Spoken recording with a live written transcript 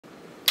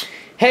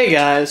Hey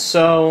guys,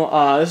 so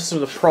this is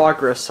the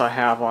progress I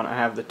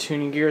have the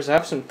tuning gears. I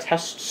have some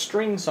test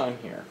strings on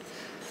here.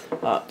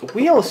 The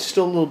wheel is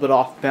still a little bit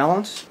off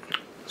balance.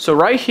 So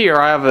right here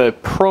I have a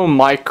Pro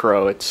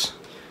Micro. It's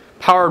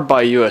powered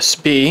by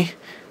USB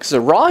because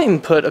the raw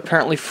input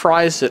apparently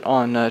fries it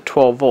on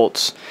 12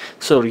 volts.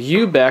 So the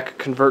UBEC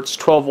converts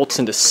 12 volts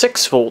into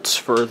 6 volts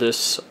for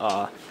this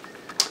high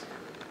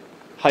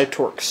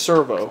torque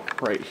servo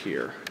right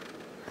here.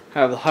 I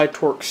have the high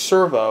torque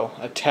servo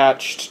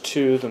attached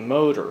to the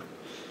motor.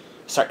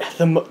 Sorry,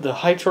 the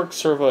high torque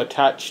servo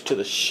attached to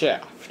the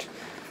shaft,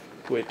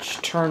 which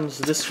turns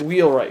this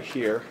wheel right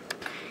here,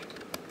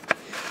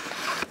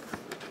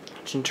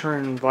 which in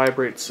turn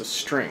vibrates the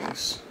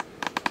strings.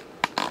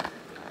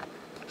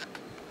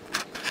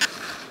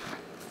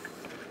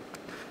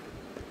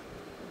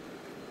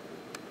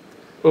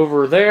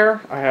 Over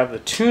there, I have the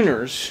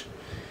tuners,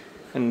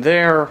 and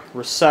they're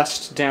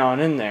recessed down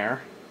in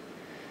there.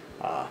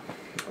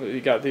 You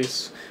got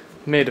these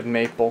made of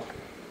maple.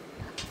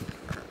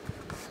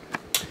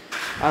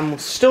 I'm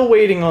still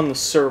waiting on the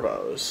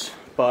servos,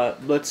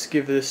 but let's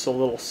give this a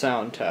little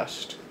sound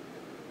test.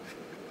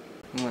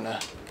 I'm gonna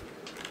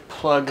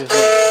plug this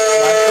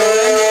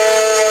micro in.